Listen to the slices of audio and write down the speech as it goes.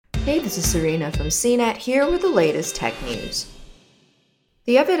Hey, this is Serena from CNET here with the latest tech news.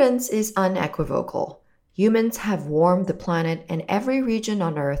 The evidence is unequivocal. Humans have warmed the planet, and every region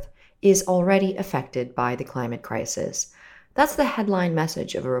on Earth is already affected by the climate crisis. That's the headline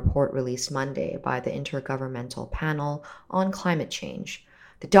message of a report released Monday by the Intergovernmental Panel on Climate Change.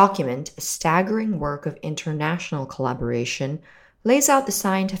 The document, a staggering work of international collaboration, lays out the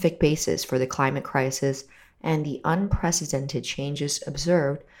scientific basis for the climate crisis and the unprecedented changes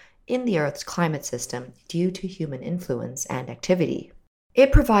observed in the Earth's climate system due to human influence and activity.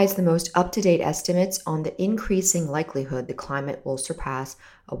 It provides the most up-to-date estimates on the increasing likelihood the climate will surpass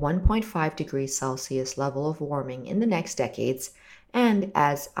a 1.5 degrees Celsius level of warming in the next decades, and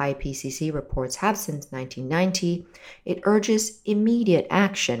as IPCC reports have since 1990, it urges immediate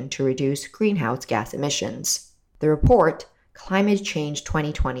action to reduce greenhouse gas emissions. The report, Climate Change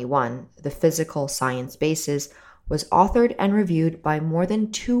 2021, the physical science basis, was authored and reviewed by more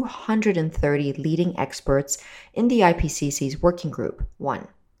than 230 leading experts in the IPCC's Working Group 1.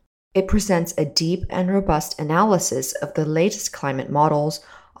 It presents a deep and robust analysis of the latest climate models,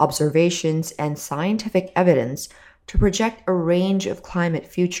 observations, and scientific evidence to project a range of climate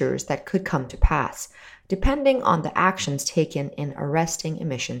futures that could come to pass, depending on the actions taken in arresting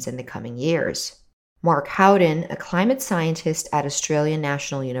emissions in the coming years. Mark Howden, a climate scientist at Australian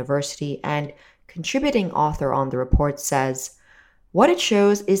National University and contributing author on the report, says, "What it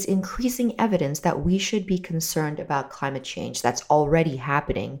shows is increasing evidence that we should be concerned about climate change that's already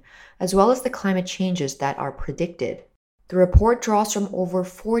happening, as well as the climate changes that are predicted." The report draws from over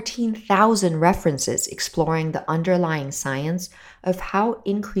 14,000 references exploring the underlying science of how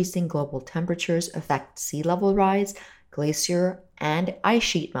increasing global temperatures affect sea level rise, glacier and ice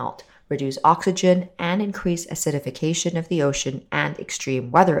sheet melt, reduce oxygen, and increase acidification of the ocean and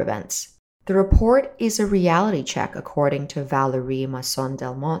extreme weather events. The report is a reality check, according to Valérie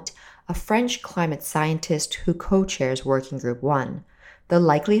Masson-Delmotte, a French climate scientist who co-chairs Working Group 1. The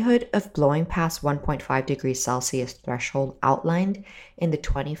likelihood of blowing past 1.5 degrees Celsius threshold outlined in the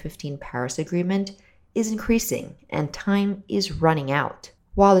 2015 Paris Agreement is increasing, and time is running out.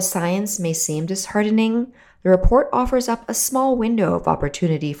 While the science may seem disheartening, the report offers up a small window of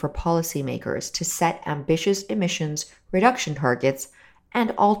opportunity for policymakers to set ambitious emissions reduction targets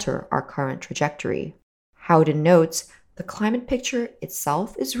and alter our current trajectory. Howden notes, the climate picture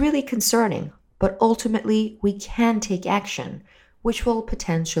itself is really concerning, but ultimately we can take action, which will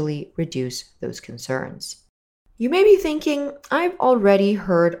potentially reduce those concerns. You may be thinking, I've already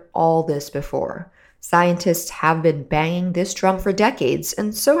heard all this before. Scientists have been banging this drum for decades,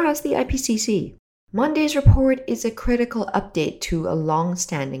 and so has the IPCC. Monday's report is a critical update to a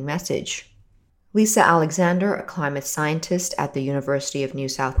long-standing message. Lisa Alexander, a climate scientist at the University of New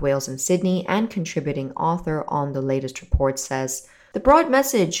South Wales in Sydney and contributing author on the latest report, says, "The broad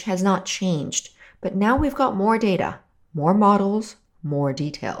message has not changed, but now we've got more data, more models, more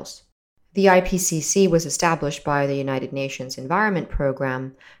details." The IPCC was established by the United Nations Environment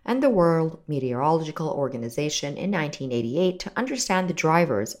Programme and the World Meteorological Organization in 1988 to understand the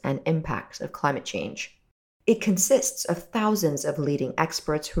drivers and impacts of climate change. It consists of thousands of leading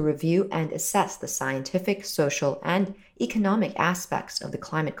experts who review and assess the scientific, social, and economic aspects of the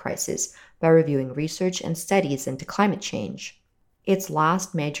climate crisis by reviewing research and studies into climate change. Its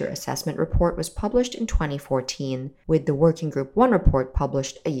last major assessment report was published in 2014, with the Working Group 1 report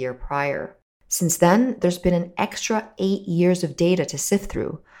published a year prior. Since then, there's been an extra 8 years of data to sift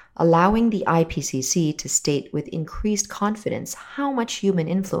through, allowing the IPCC to state with increased confidence how much human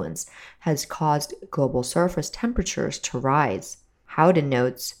influence has caused global surface temperatures to rise. Howden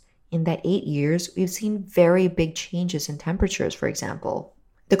notes, in that 8 years, we've seen very big changes in temperatures, for example.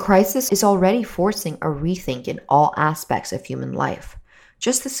 The crisis is already forcing a rethink in all aspects of human life.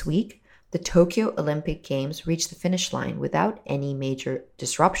 Just this week, the Tokyo Olympic Games reached the finish line without any major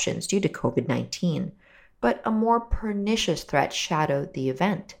disruptions due to COVID-19, but a more pernicious threat shadowed the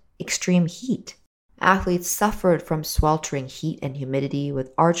event: extreme heat. Athletes suffered from sweltering heat and humidity,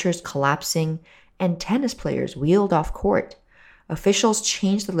 with archers collapsing and tennis players wheeled off court. Officials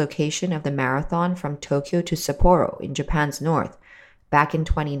changed the location of the marathon from Tokyo to Sapporo in Japan's north back in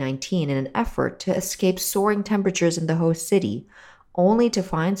 2019 in an effort to escape soaring temperatures in the host city, only to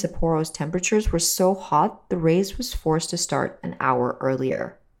find Sapporo's temperatures were so hot the race was forced to start an hour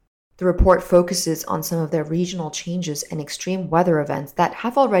earlier. The report focuses on some of the regional changes and extreme weather events that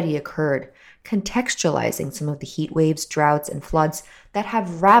have already occurred, contextualizing some of the heat waves, droughts, and floods that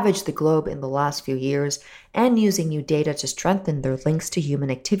have ravaged the globe in the last few years, and using new data to strengthen their links to human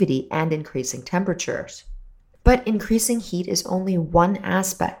activity and increasing temperatures. But increasing heat is only one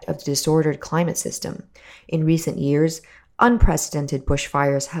aspect of the disordered climate system. In recent years, Unprecedented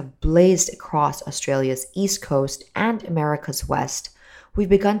bushfires have blazed across Australia's east coast and America's west. We've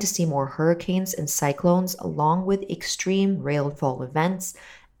begun to see more hurricanes and cyclones, along with extreme rainfall events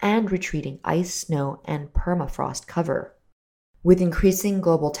and retreating ice, snow, and permafrost cover. With increasing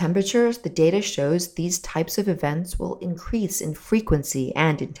global temperatures, the data shows these types of events will increase in frequency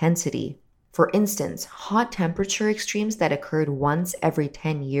and intensity. For instance, hot temperature extremes that occurred once every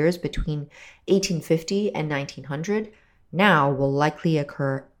 10 years between 1850 and 1900 now will likely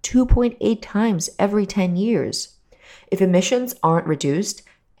occur 2.8 times every 10 years. If emissions aren't reduced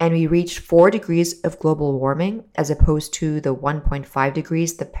and we reach 4 degrees of global warming as opposed to the 1.5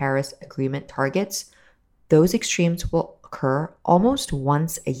 degrees the Paris Agreement targets, those extremes will occur almost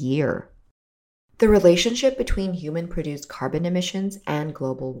once a year. The relationship between human-produced carbon emissions and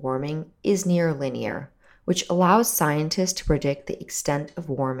global warming is near linear, which allows scientists to predict the extent of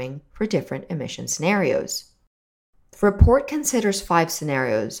warming for different emission scenarios. The report considers 5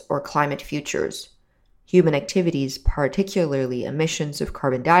 scenarios, or climate futures. Human activities, particularly emissions of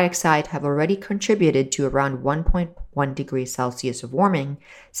carbon dioxide, have already contributed to around 1.1 degrees Celsius of warming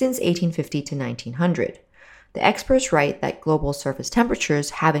since 1850 to 1900. The experts write that global surface temperatures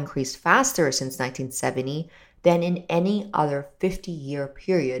have increased faster since 1970 than in any other 50-year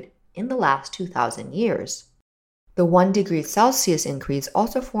period in the last 2,000 years. The 1 degree Celsius increase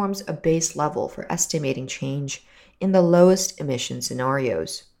also forms a base level for estimating change in the lowest emission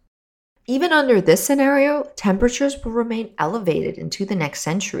scenarios. Even under this scenario, temperatures will remain elevated into the next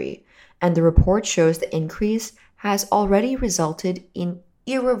century, and the report shows the increase has already resulted in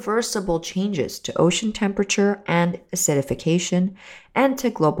irreversible changes to ocean temperature and acidification and to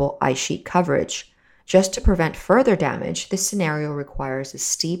global ice sheet coverage. Just to prevent further damage, this scenario requires a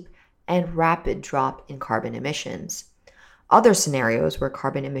steep and rapid drop in carbon emissions. Other scenarios where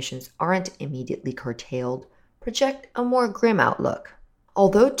carbon emissions aren't immediately curtailed project a more grim outlook.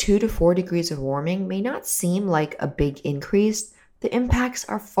 Although 2 to 4 degrees of warming may not seem like a big increase, the impacts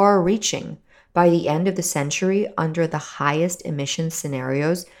are far-reaching. By the end of the century, under the highest emission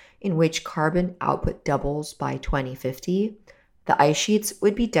scenarios in which carbon output doubles by 2050, the ice sheets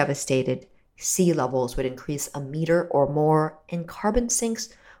would be devastated, sea levels would increase a meter or more, and carbon sinks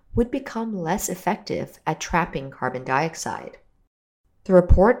would become less effective at trapping carbon dioxide. The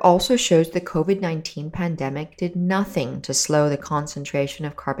report also shows the COVID-19 pandemic did nothing to slow the concentration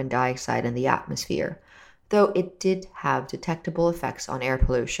of carbon dioxide in the atmosphere, though it did have detectable effects on air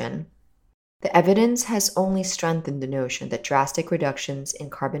pollution. The evidence has only strengthened the notion that drastic reductions in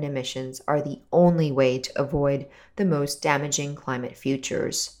carbon emissions are the only way to avoid the most damaging climate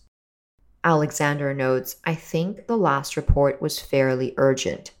futures. Alexander notes, "I think the last report was fairly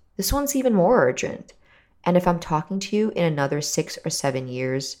urgent. This one's even more urgent. And if I'm talking to you in another 6 or 7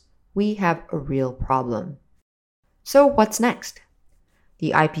 years, we have a real problem." So what's next?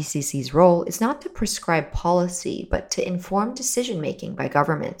 The IPCC's role is not to prescribe policy, but to inform decision-making by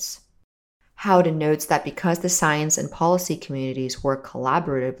governments. Howden notes that because the science and policy communities work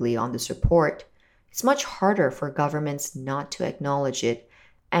collaboratively on this report, it's much harder for governments not to acknowledge it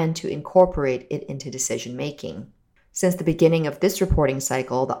and to incorporate it into decision-making. Since the beginning of this reporting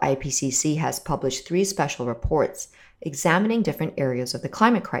cycle, the IPCC has published 3 special reports examining different areas of the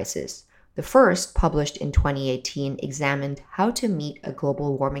climate crisis. The first, published in 2018, examined how to meet a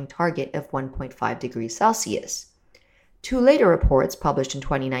global warming target of 1.5 degrees Celsius. 2 later reports, published in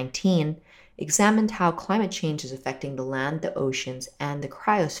 2019, examined how climate change is affecting the land, the oceans, and the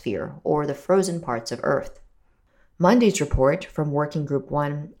cryosphere, or the frozen parts of Earth. Monday's report from Working Group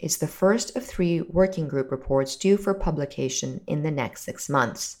 1 is the first of 3 working group reports due for publication in the next 6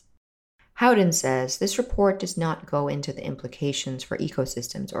 months. Howden says this report does not go into the implications for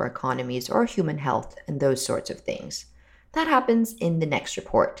ecosystems or economies or human health and those sorts of things. That happens in the next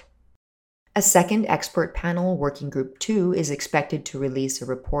report. A second expert panel, Working Group 2, is expected to release a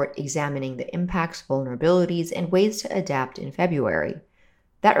report examining the impacts, vulnerabilities, and ways to adapt in February.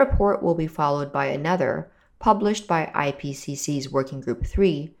 That report will be followed by another, published by IPCC's Working Group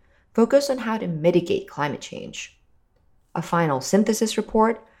 3, focused on how to mitigate climate change. A final synthesis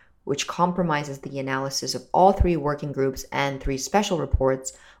report, which compromises the analysis of all 3 working groups and 3 special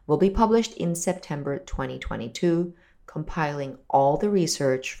reports, will be published in September 2022, compiling all the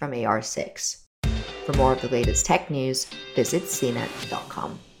research from AR6. For more of the latest tech news, visit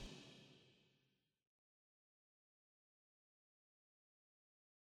cnet.com.